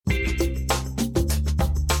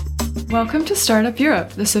Welcome to Startup Europe,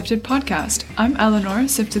 the Sifted podcast. I'm Eleanor,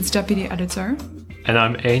 Sifted's deputy editor. And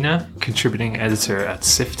I'm Aina, contributing editor at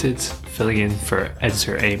Sifted, filling in for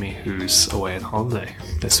editor Amy, who's away on holiday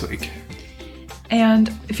this week.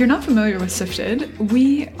 And if you're not familiar with Sifted,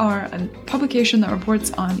 we are a publication that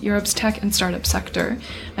reports on Europe's tech and startup sector.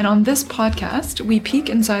 And on this podcast, we peek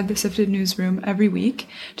inside the Sifted newsroom every week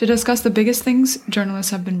to discuss the biggest things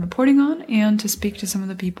journalists have been reporting on and to speak to some of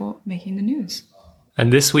the people making the news.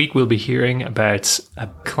 And this week we'll be hearing about a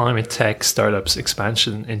climate tech startup's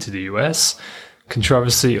expansion into the US,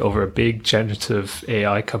 controversy over a big generative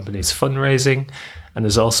AI company's fundraising, and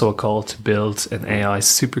there's also a call to build an AI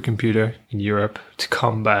supercomputer in Europe to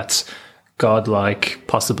combat godlike,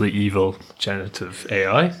 possibly evil generative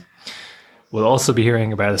AI. We'll also be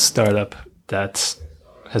hearing about a startup that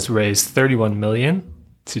has raised 31 million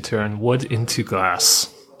to turn wood into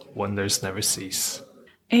glass. Wonders never cease.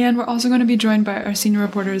 And we're also going to be joined by our senior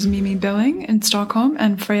reporters Mimi Billing in Stockholm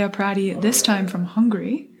and Freya Pradi, this time from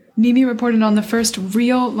Hungary. Mimi reported on the first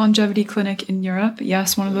real longevity clinic in Europe.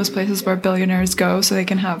 Yes, one of those places where billionaires go so they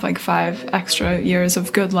can have like 5 extra years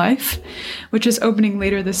of good life, which is opening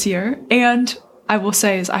later this year. And I will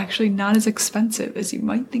say is actually not as expensive as you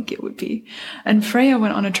might think it would be. And Freya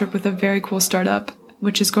went on a trip with a very cool startup,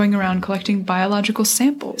 which is going around collecting biological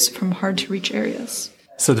samples from hard-to-reach areas.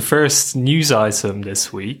 So the first news item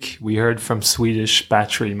this week, we heard from Swedish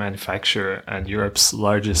battery manufacturer and Europe's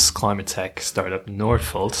largest climate tech startup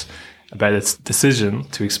Northvolt about its decision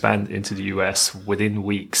to expand into the US within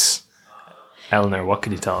weeks. Eleanor, what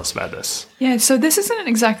can you tell us about this? Yeah, so this isn't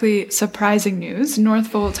exactly surprising news.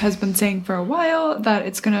 Northvolt has been saying for a while that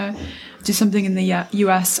it's going to do something in the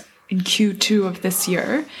US in Q2 of this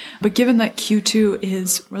year. But given that Q2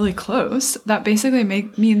 is really close, that basically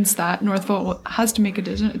means that Northvolt has to make a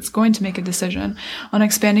decision. It's going to make a decision on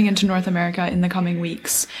expanding into North America in the coming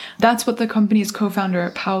weeks. That's what the company's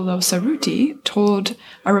co-founder, Paolo Cerruti, told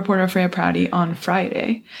our reporter Freya Pradi on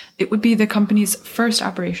Friday. It would be the company's first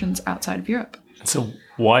operations outside of Europe. So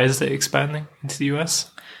why is it expanding into the US?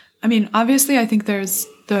 I mean, obviously, I think there's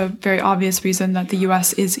the very obvious reason that the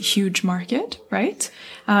US is a huge market, right?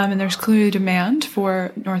 And there's clearly demand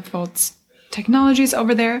for Northvolt's technologies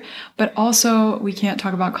over there. But also, we can't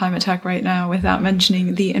talk about climate tech right now without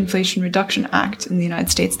mentioning the Inflation Reduction Act in the United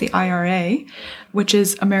States, the IRA, which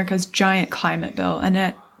is America's giant climate bill.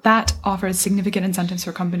 And that offers significant incentives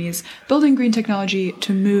for companies building green technology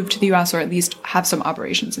to move to the US or at least have some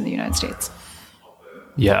operations in the United States.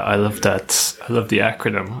 Yeah, I love that. I love the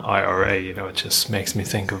acronym IRA. You know, it just makes me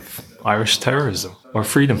think of Irish terrorism or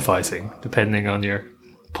freedom fighting, depending on your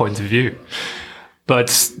point of view.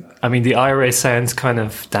 But, I mean, the IRA sounds kind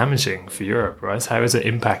of damaging for Europe, right? How is it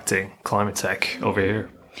impacting climate tech over here?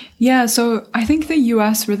 Yeah, so I think the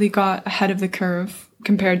US really got ahead of the curve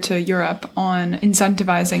compared to Europe on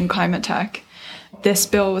incentivizing climate tech. This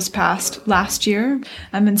bill was passed last year,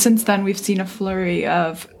 and then since then we've seen a flurry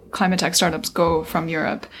of climate tech startups go from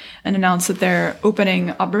Europe and announce that they're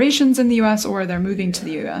opening operations in the US or they're moving to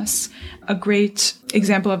the US. A great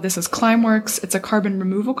example of this is Climeworks. It's a carbon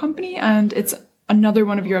removal company, and it's another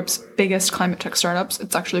one of Europe's biggest climate tech startups.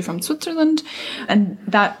 It's actually from Switzerland, and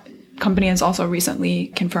that company has also recently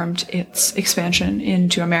confirmed its expansion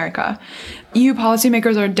into America. EU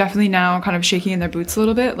policymakers are definitely now kind of shaking in their boots a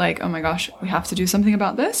little bit, like, oh my gosh, we have to do something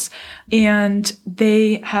about this. And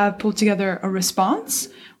they have pulled together a response,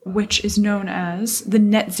 which is known as the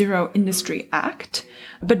Net Zero Industry Act.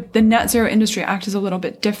 But the Net Zero Industry Act is a little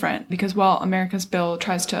bit different because while America's bill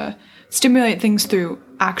tries to stimulate things through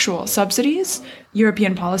actual subsidies,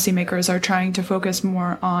 European policymakers are trying to focus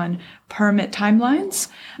more on permit timelines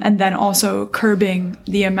and then also curbing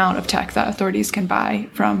the amount of tech that authorities can buy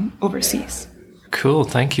from overseas. Cool.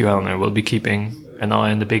 Thank you, Eleanor. We'll be keeping an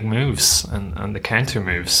eye on the big moves and the counter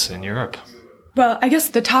moves in Europe. Well, I guess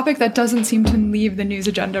the topic that doesn't seem to leave the news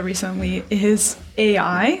agenda recently is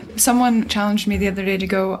AI. Someone challenged me the other day to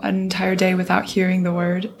go an entire day without hearing the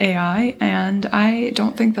word AI, and I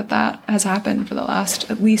don't think that has happened for the last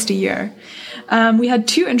at least a year. We had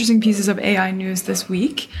 2 interesting pieces of AI news this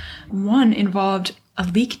week. One involved a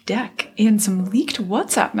leaked deck and some leaked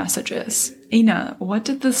WhatsApp messages. Aina, what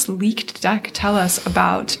did this leaked deck tell us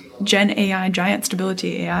about Gen AI giant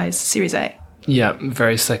Stability AI's Series A? Yeah,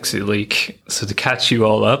 very sexy leak. So to catch you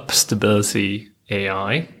all up, Stability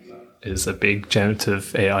AI is a big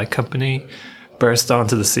generative AI company, burst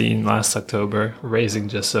onto the scene last October, raising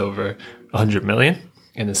just over 100 million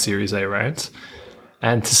in a Series A round.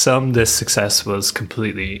 And to some, this success was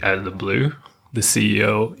completely out of the blue. The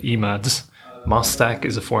CEO, Emad Mostaque,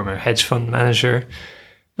 is a former hedge fund manager,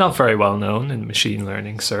 not very well known in machine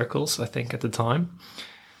learning circles, I think, at the time.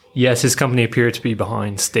 Yes, his company appeared to be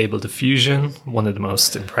behind Stable Diffusion, one of the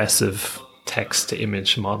most impressive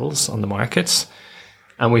text-to-image models on the market.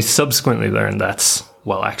 And we subsequently learned that,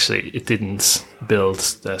 well, actually, it didn't build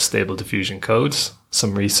the Stable Diffusion code.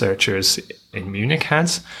 Some researchers in Munich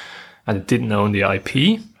had, and it didn't own the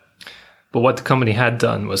IP. But what the company had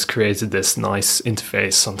done was created this nice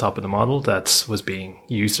interface on top of the model that was being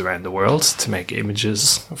used around the world to make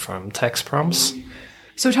images from text prompts.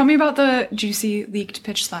 So tell me about the juicy leaked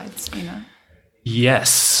pitch slides, Ina.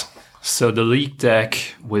 Yes. So the leak deck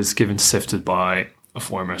was given to Sifted by a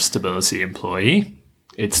former Stability employee.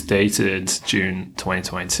 It's dated June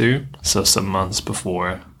 2022, so some months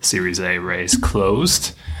before Series A raise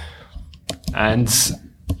closed. And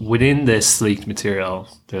within this leaked material,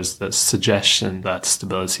 there's the suggestion that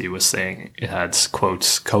Stability was saying it had,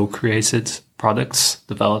 quote, co-created products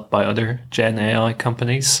developed by other Gen AI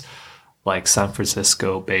companies, like San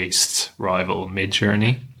Francisco-based rival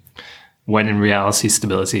Midjourney, when in reality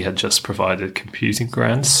Stability had just provided computing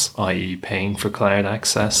grants, i.e. paying for cloud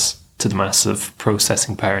access to the massive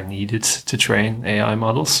processing power needed to train AI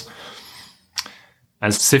models.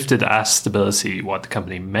 As Sifted asked Stability what the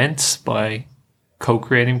company meant by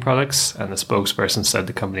co-creating products, and the spokesperson said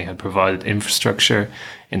the company had provided infrastructure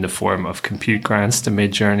in the form of compute grants to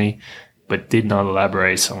Midjourney, but did not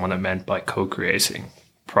elaborate on what it meant by co-creating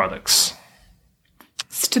products.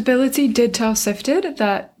 Stability did tell Sifted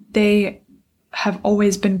that they have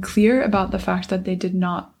always been clear about the fact that they did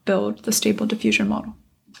not build the Stable Diffusion model.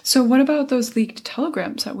 So what about those leaked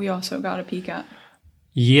telegrams that we also got a peek at?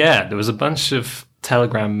 Yeah, there was a bunch of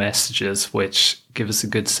Telegram messages which give us a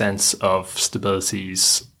good sense of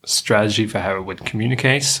Stability's strategy for how it would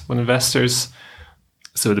communicate with investors.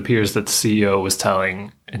 So it appears that the CEO was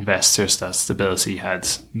telling investors that Stability had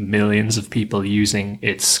millions of people using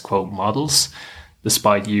its, quote, models,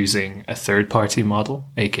 despite using a third-party model,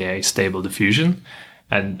 aka Stable Diffusion,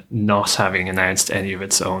 and not having announced any of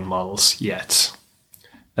its own models yet.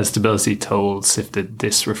 As Stability told Sifted,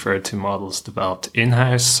 this referred to models developed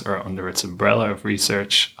in-house or under its umbrella of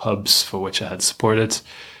research hubs for which it had supported.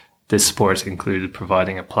 This support included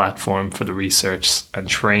providing a platform for the research and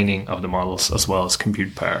training of the models, as well as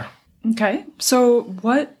compute power. Okay, so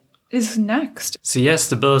what is next? So yes,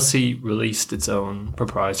 Stability released its own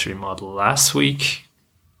proprietary model last week,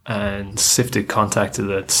 and Sifted contacted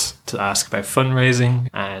it to ask about fundraising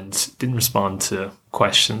and didn't respond to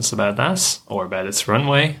questions about that or about its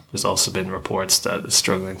runway. There's also been reports that it's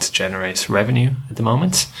struggling to generate revenue at the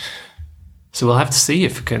moment. So we'll have to see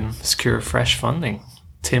if it can secure fresh funding.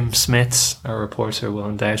 Tim Smith, our reporter, will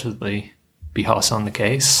undoubtedly be hot on the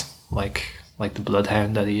case, like the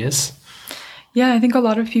bloodhound that he is. Yeah, I think a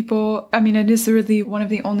lot of people, it is really one of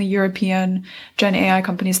the only European Gen AI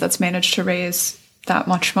companies that's managed to raise that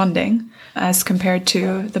much funding as compared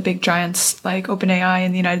to the big giants like OpenAI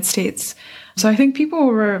in the United States. So I think people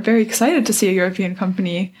were very excited to see a European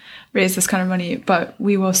company raise this kind of money, but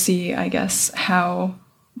we will see, I guess, how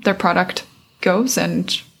their product goes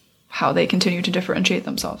and how they continue to differentiate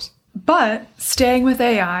themselves. But staying with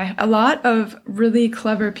AI, a lot of really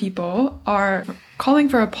clever people are calling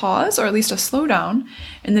for a pause or at least a slowdown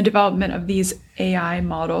in the development of these AI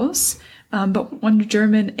models. But one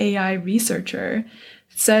German AI researcher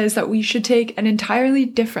says that we should take an entirely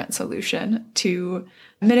different solution to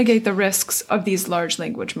mitigate the risks of these large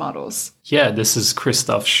language models. Yeah, this is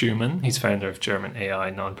Christoph Schumann. He's founder of German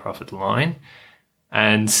AI nonprofit Line.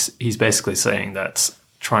 And he's basically saying that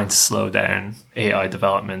trying to slow down AI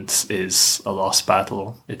development is a lost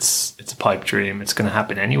battle. It's a pipe dream. It's going to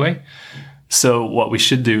happen anyway. So what we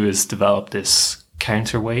should do is develop this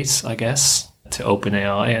counterweight, I guess, to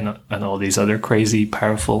OpenAI and all these other crazy,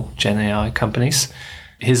 powerful Gen AI companies.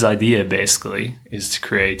 His idea basically is to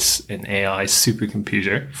create an AI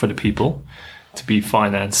supercomputer for the people to be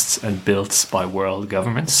financed and built by world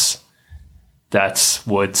governments that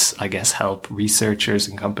would, I guess, help researchers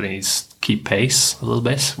and companies keep pace a little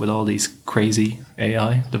bit with all these crazy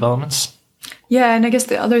AI developments. Yeah, and I guess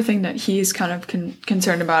the other thing that he's kind of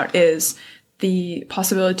concerned about is the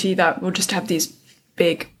possibility that we'll just have these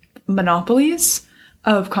big monopolies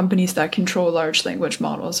of companies that control large language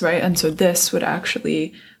models, right? And so this would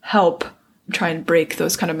actually help try and break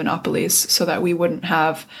those kind of monopolies so that we wouldn't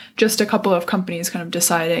have just a couple of companies kind of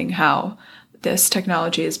deciding how this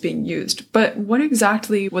technology is being used. But what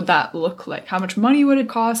exactly would that look like? How much money would it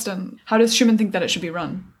cost? And how does Schumann think that it should be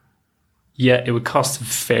run? Yeah, it would cost a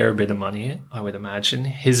fair bit of money, I would imagine.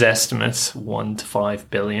 His estimate, 1 to 5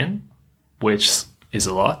 billion, which is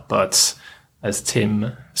a lot, but as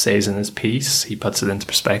Tim says in his piece, he puts it into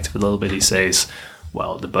perspective a little bit. He says,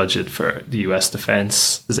 well, the budget for the US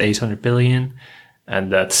defense is 800 billion.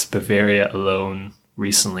 and that Bavaria alone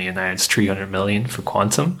recently announced 300 million for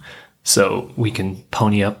quantum. So we can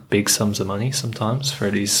pony up big sums of money sometimes for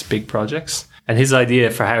these big projects. And his idea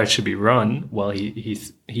for how it should be run, well,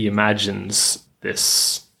 he imagines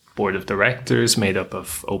this board of directors made up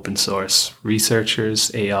of open source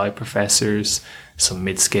researchers, AI professors, some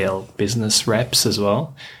mid-scale business reps as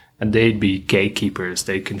well. And they'd be gatekeepers.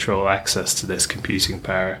 They'd control access to this computing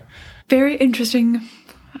power. Very interesting,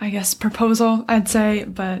 I guess, proposal, I'd say.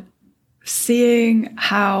 But seeing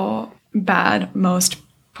how bad most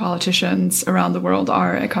politicians around the world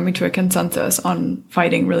are at coming to a consensus on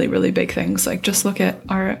fighting really, really big things, like just look at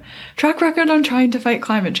our track record on trying to fight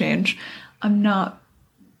climate change. I'm not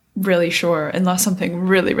really sure, unless something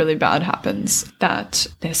really, really bad happens, that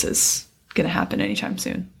this is going to happen anytime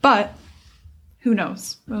soon. But who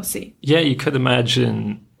knows? We'll see. Yeah, you could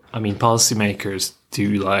imagine, I mean, policymakers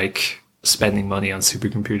do like spending money on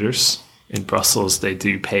supercomputers. In Brussels, they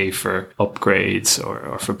do pay for upgrades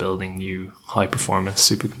or for building new high-performance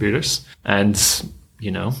supercomputers. And,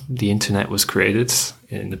 you know, the internet was created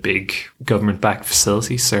in the big government-backed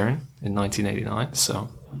facility, CERN, in 1989. So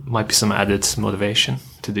might be some added motivation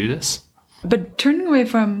to do this. But turning away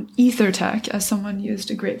from ether tech, as someone used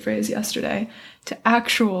a great phrase yesterday, to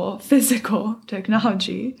actual physical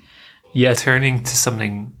technology. Yeah, turning to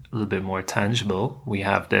something a little bit more tangible, we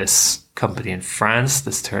have this company in France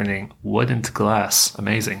that's turning wood into glass.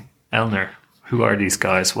 Amazing. Elner, who are these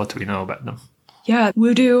guys? What do we know about them? Yeah,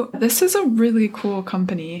 Voodoo, this is a really cool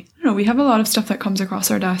company. I don't know, we have a lot of stuff that comes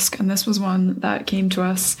across our desk, and this was one that came to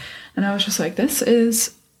us, and I was just like, this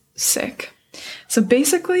is sick. So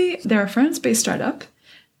basically, they're a France-based startup.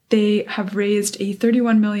 They have raised a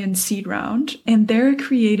 31 million seed round, and they're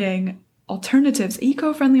creating alternatives,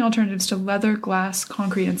 eco-friendly alternatives to leather, glass,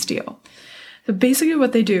 concrete, and steel. So basically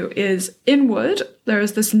what they do is, in wood, there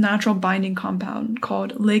is this natural binding compound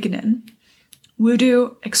called lignin.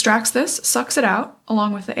 Voodoo extracts this, sucks it out,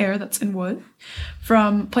 along with the air that's in wood,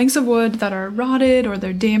 from planks of wood that are rotted or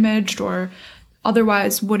they're damaged or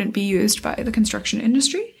otherwise wouldn't be used by the construction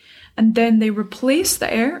industry. And then they replace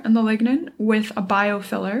the air and the lignin with a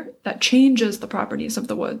biofiller that changes the properties of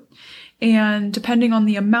the wood. And depending on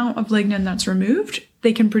the amount of lignin that's removed,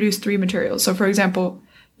 they can produce 3 materials. So for example,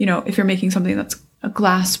 you know, if you're making something that's a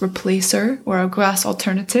glass replacer or a glass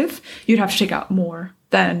alternative, you'd have to take out more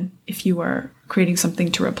than if you were creating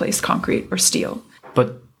something to replace concrete or steel.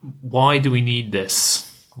 But why do we need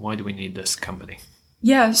this? Why do we need this company?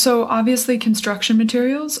 Yeah, so obviously construction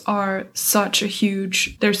materials are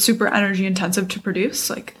they're super energy intensive to produce,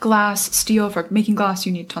 like glass, steel. For making glass,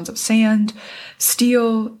 you need tons of sand.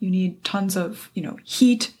 Steel, you need tons of,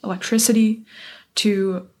 heat, electricity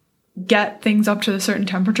to get things up to a certain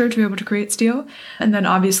temperature to be able to create steel. And then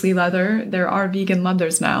obviously leather, there are vegan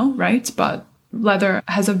leathers now, right? But leather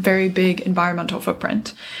has a very big environmental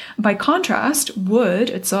footprint. By contrast, wood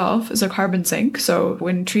itself is a carbon sink. So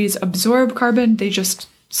when trees absorb carbon, they just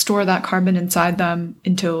store that carbon inside them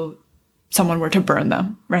until someone were to burn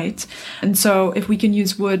them, right? And so if we can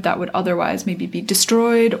use wood that would otherwise maybe be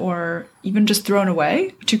destroyed or even just thrown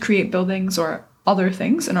away to create buildings or other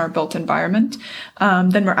things in our built environment,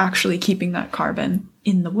 then we're actually keeping that carbon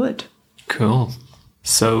in the wood. Cool.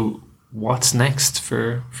 So what's next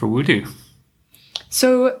for Voodoo?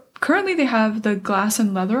 So currently they have the glass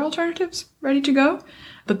and leather alternatives ready to go,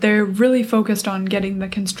 but they're really focused on getting the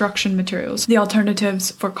construction materials, the alternatives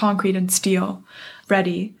for concrete and steel,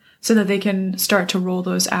 ready so that they can start to roll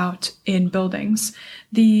those out in buildings.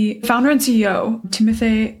 The founder and CEO,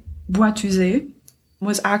 Timothée Boituzé,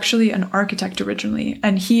 was actually an architect originally,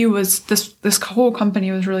 and he was this whole company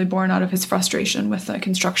was really born out of his frustration with the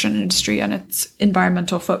construction industry and its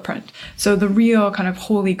environmental footprint. So the real kind of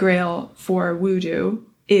holy grail for Voodoo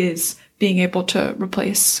is being able to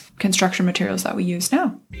replace construction materials that we use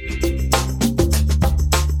now.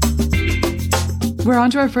 We're on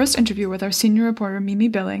to our first interview with our senior reporter, Mimi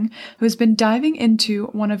Billing, who has been diving into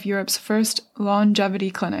one of Europe's first longevity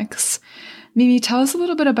clinics. Mimi, tell us a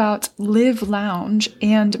little bit about Live Lounge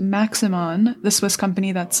and Maximon, the Swiss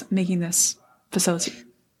company that's making this facility.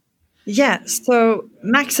 Yeah, so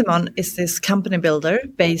Maximon is this company builder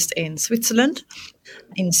based in Switzerland,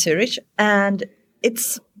 in Zurich, and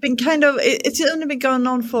it's only been going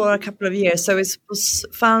on for a couple of years. So it was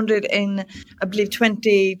founded in, I believe,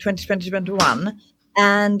 2021,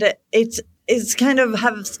 and it's kind of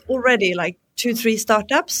has already like 2-3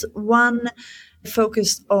 startups. One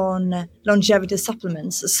focused on longevity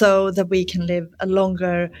supplements so that we can live a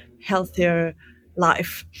longer, healthier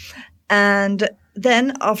life. And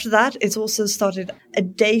then after that, it's also started a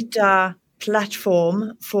data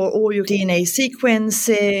platform for all your DNA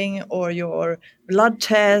sequencing or your blood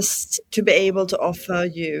tests to be able to offer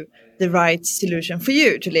you the right solution for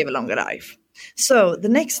you to live a longer life. So the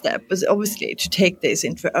next step was obviously to take this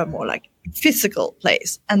into a more like physical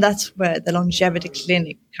place. And that's where the longevity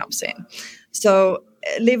clinic comes in. So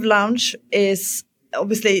Live Lounge is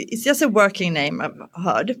obviously, it's just a working name I've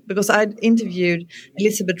heard, because I interviewed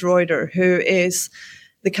Elizabeth Reuter, who is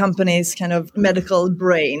the company's kind of medical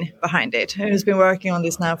brain behind it, who's been working on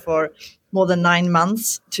this now for more than 9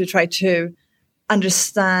 months to try to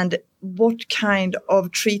understand what kind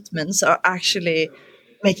of treatments are actually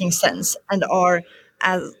making sense and are,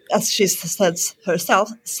 as she says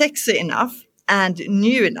herself, sexy enough and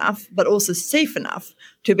new enough, but also safe enough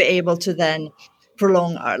to be able to then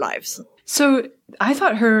prolong our lives. So I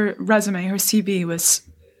thought her resume, her CV was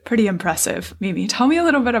pretty impressive. Mimi, tell me a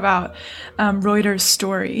little bit about Reuter's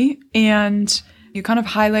story. And you kind of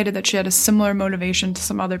highlighted that she had a similar motivation to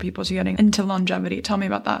some other people to getting into longevity. Tell me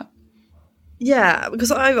about that. Yeah,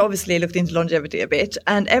 because I've obviously looked into longevity a bit,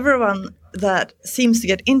 and everyone that seems to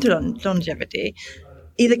get into longevity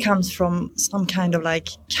either comes from some kind of like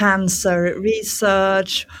cancer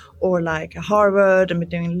research or like Harvard and been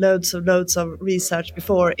doing loads of research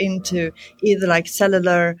before into either like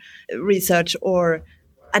cellular research or,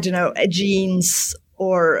 I don't know, genes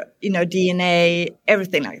or, DNA,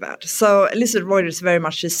 everything like that. So Elizabeth Reuter is very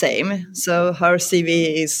much the same. So her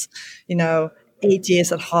CV is, 8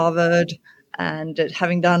 years at Harvard and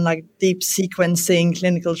having done like deep sequencing,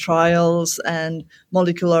 clinical trials and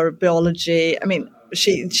molecular biology. I mean,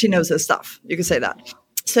 she knows her stuff, you could say that.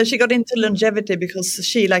 So she got into longevity because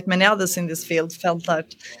she, like many others in this field, felt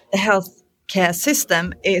that the healthcare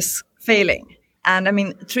system is failing. And I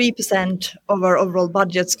mean, 3% of our overall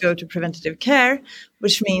budgets go to preventative care,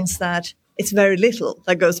 which means that it's very little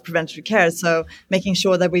that goes to preventative care. So making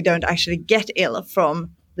sure that we don't actually get ill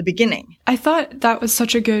from the beginning. I thought that was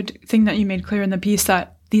such a good thing that you made clear in the piece,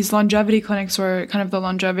 that these longevity clinics, or kind of the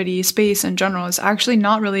longevity space in general, is actually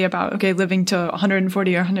not really about, living to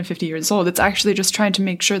 140 or 150 years old. It's actually just trying to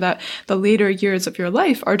make sure that the later years of your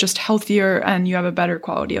life are just healthier and you have a better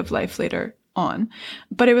quality of life later on.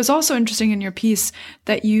 But it was also interesting in your piece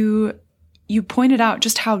that you pointed out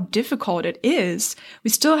just how difficult it is. We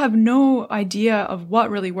still have no idea of what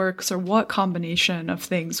really works or what combination of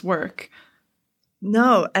things work.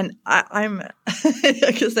 No, and I'm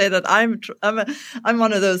I can say that I'm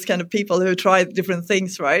one of those kind of people who try different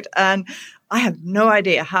things, right? And I have no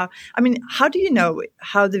idea how do you know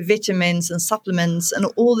how the vitamins and supplements and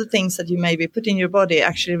all the things that you maybe put in your body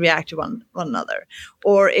actually react to one another?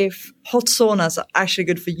 Or if hot saunas are actually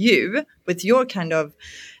good for you with your kind of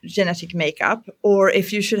genetic makeup, or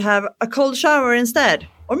if you should have a cold shower instead,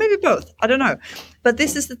 or maybe both, I don't know. But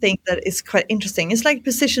this is the thing that is quite interesting. It's like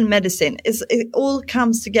precision medicine. It all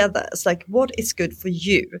comes together. It's like, what is good for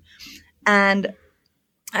you? And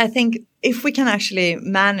I think if we can actually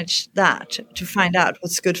manage that to find out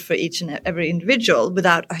what's good for each and every individual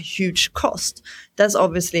without a huge cost, that's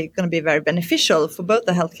obviously going to be very beneficial for both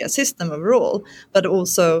the healthcare system overall, but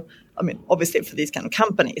also, obviously for these kind of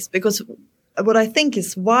companies. Because what I think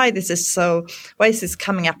is why this is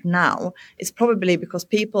coming up now is probably because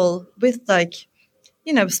people with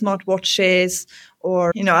smartwatches,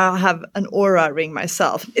 or, I have an Oura ring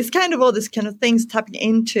myself. It's kind of all this kind of things tapping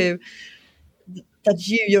into that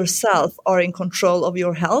you yourself are in control of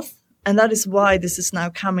your health. And that is why this is now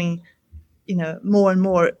coming, more and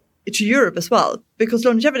more to Europe as well, because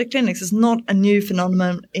longevity clinics is not a new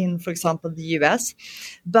phenomenon in, for example, the US,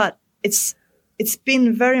 but it's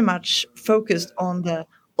been very much focused on the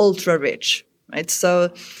ultra rich, right?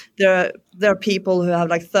 So there are people who have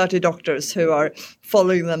like 30 doctors who are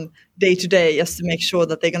following them day to day just to make sure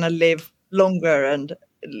that they're going to live longer and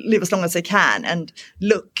live as long as they can and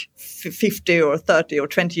look 50 or 30 or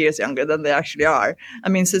 20 years younger than they actually are.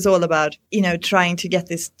 So it's all about, trying to get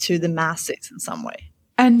this to the masses in some way.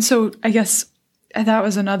 And so I guess that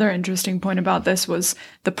was another interesting point about this, was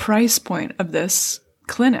the price point of this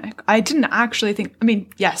clinic. I didn't actually think,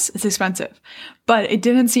 yes, it's expensive, but it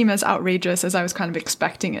didn't seem as outrageous as I was kind of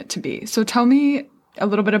expecting it to be. So tell me a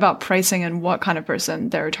little bit about pricing and what kind of person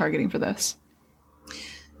they're targeting for this.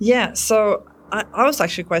 Yeah, so I was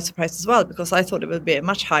actually quite surprised as well, because I thought it would be a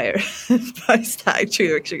much higher price tag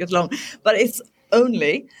to actually get along. But it's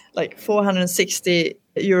only like 460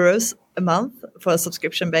 euros a month for a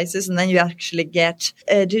subscription basis. And then you actually get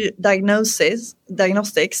diagnostics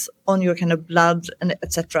on your kind of blood and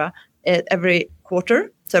etc. every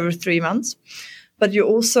quarter, so every 3 months. But you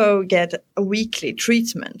also get a weekly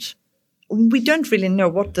treatment. We don't really know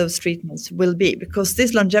what those treatments will be, because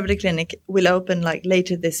this longevity clinic will open like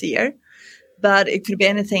later this year. But it could be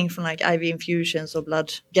anything from like IV infusions or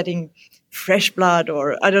blood, getting fresh blood,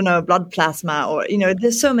 or I don't know, blood plasma, or,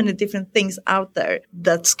 there's so many different things out there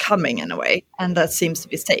that's coming in a way, and that seems to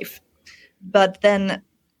be safe. But then,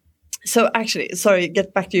 so actually, sorry,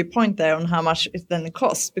 get back to your point there on how much it then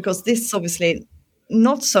costs, because this is obviously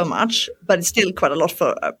not so much, but it's still quite a lot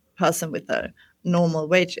for a person with a normal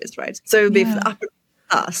wages, right? So it would be for the upper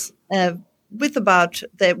class with about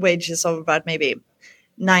the wages of about maybe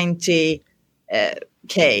 90K a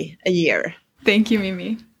year. Thank you,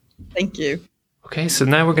 Mimi. Thank you. Okay, so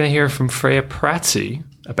now we're going to hear from Freya Pratzi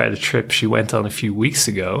about a trip she went on a few weeks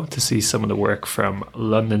ago to see some of the work from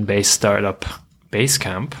London-based startup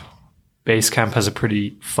Basecamp. Basecamp has a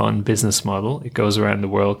pretty fun business model. It goes around the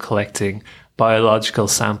world collecting biological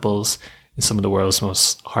samples in some of the world's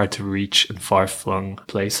most hard-to-reach and far-flung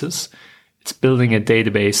places. It's building a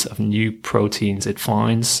database of new proteins it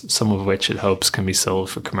finds, some of which it hopes can be sold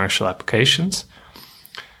for commercial applications.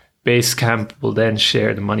 Basecamp will then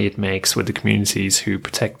share the money it makes with the communities who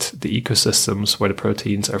protect the ecosystems where the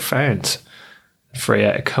proteins are found.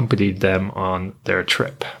 Freya accompanied them on their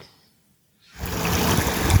trip.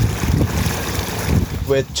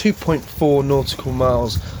 We're 2.4 nautical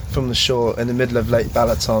miles from the shore in the middle of Lake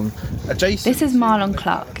Balaton. This is Marlon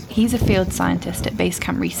Clark. He's a field scientist at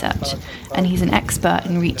Basecamp Research, and he's an expert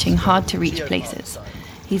in reaching hard-to-reach places.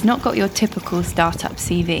 He's not got your typical startup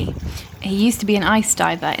CV. He used to be an ice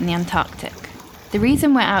diver in the Antarctic. The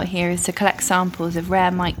reason we're out here is to collect samples of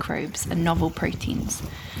rare microbes and novel proteins.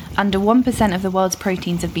 Under 1% of the world's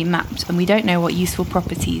proteins have been mapped, and we don't know what useful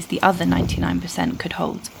properties the other 99% could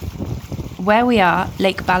hold. Where we are,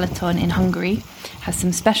 Lake Balaton in Hungary, has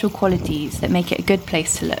some special qualities that make it a good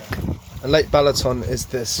place to look. And Lake Balaton is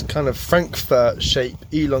this kind of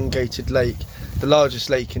Frankfurt-shaped, elongated lake, the largest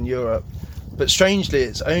lake in Europe. But strangely,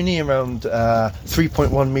 it's only around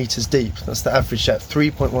 3.1 metres deep. That's the average depth,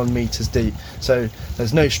 3.1 metres deep. So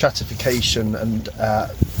there's no stratification, and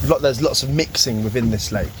there's lots of mixing within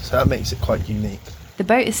this lake. So that makes it quite unique. The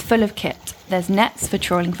boat is full of kit. There's nets for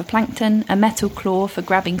trawling for plankton, a metal claw for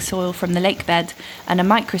grabbing soil from the lake bed, and a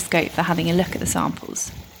microscope for having a look at the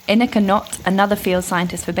samples. Ineke Knott, another field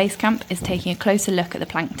scientist for Basecamp, is taking a closer look at the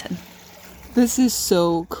plankton. This is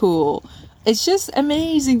so cool. It's just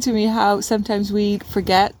amazing to me how sometimes we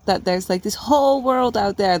forget that there's like this whole world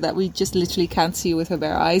out there that we just literally can't see with our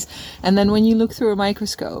bare eyes. And then when you look through a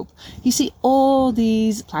microscope, you see all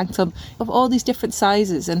these plankton of all these different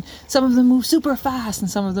sizes, and some of them move super fast and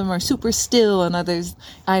some of them are super still, and others,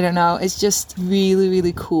 I don't know. It's just really,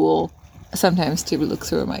 really cool sometimes to look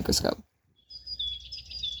through a microscope.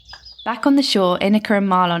 Back on the shore, Ineke and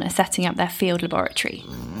Marlon are setting up their field laboratory.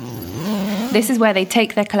 This is where they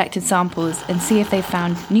take their collected samples and see if they've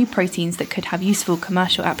found new proteins that could have useful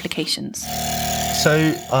commercial applications.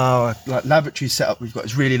 So our laboratory setup we've got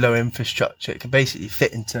is really low infrastructure. It can basically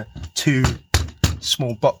fit into 2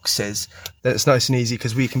 small boxes. That's nice and easy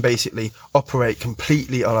because we can basically operate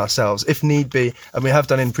completely on ourselves if need be, and we have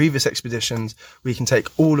done in previous expeditions. We can take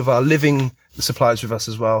all of our living supplies with us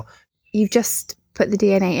as well. You've just put the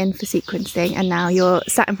DNA in for sequencing, and now you're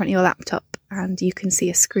sat in front of your laptop and you can see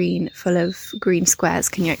a screen full of green squares.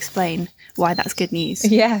 Can you explain why that's good news?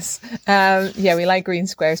 Yes. We like green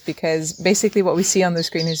squares because basically what we see on the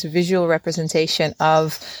screen is a visual representation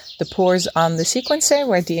of the pores on the sequencer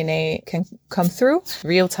where DNA can come through.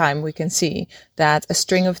 Real time, we can see that a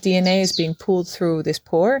string of DNA is being pulled through this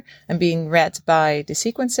pore and being read by the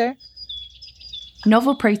sequencer.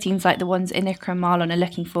 Novel proteins like the ones Ineke and Marlon are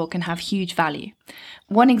looking for can have huge value.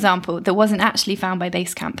 One example that wasn't actually found by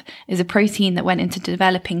Basecamp is a protein that went into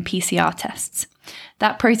developing PCR tests.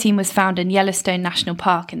 That protein was found in Yellowstone National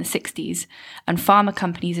Park in the 60s, and pharma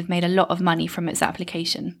companies have made a lot of money from its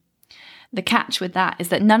application. The catch with that is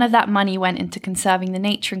that none of that money went into conserving the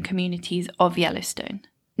nature and communities of Yellowstone.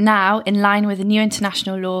 Now, in line with a new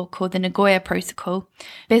international law called the Nagoya Protocol,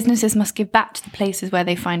 businesses must give back to the places where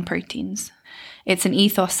they find proteins. It's an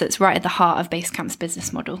ethos that's right at the heart of Basecamp's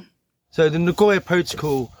business model. So the Nagoya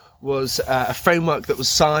Protocol was a framework that was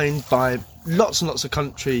signed by lots and lots of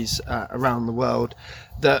countries around the world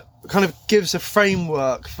that kind of gives a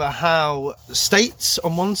framework for how states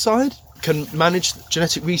on one side can manage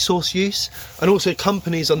genetic resource use, and also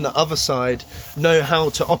companies on the other side know how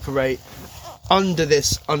to operate under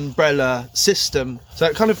this umbrella system. So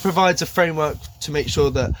it kind of provides a framework to make sure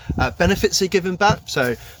that benefits are given back,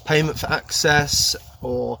 so payment for access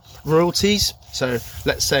or royalties. So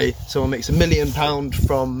let's say someone makes £1 million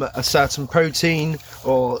from a certain protein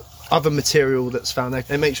or other material that's found there.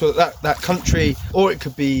 They make sure that country, or it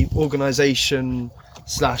could be organisation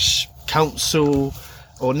 / council,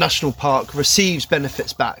 or national park receives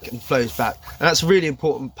benefits back and flows back. And that's a really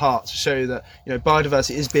important part to show that, you know,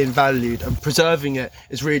 biodiversity is being valued and preserving it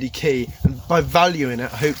is really key. And by valuing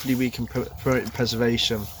it, hopefully we can promote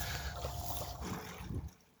preservation.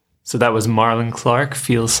 So that was Marlon Clark,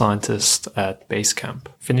 field scientist at Basecamp,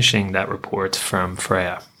 finishing that report from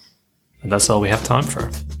Freya. And that's all we have time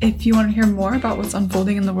for. If you want to hear more about what's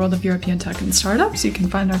unfolding in the world of European tech and startups, you can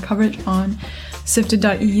find our coverage on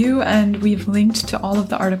sifted.eu, and we've linked to all of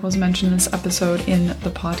the articles mentioned in this episode in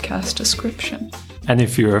the podcast description. And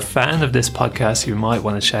if you're a fan of this podcast, you might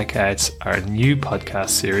want to check out our new podcast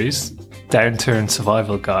series, Downturn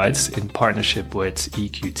Survival Guides, in partnership with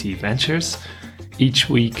EQT Ventures. Each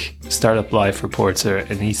week, Startup Life reporter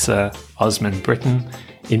Anissa Osman-Britton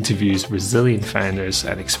interviews resilient founders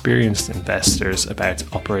and experienced investors about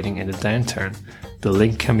operating in a downturn. The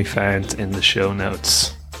link can be found in the show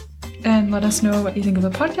notes. And let us know what you think of the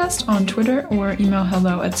podcast on Twitter or email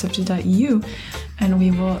hello@sifted.eu, and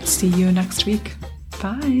we will see you next week.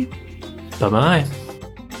 Bye. Bye-bye.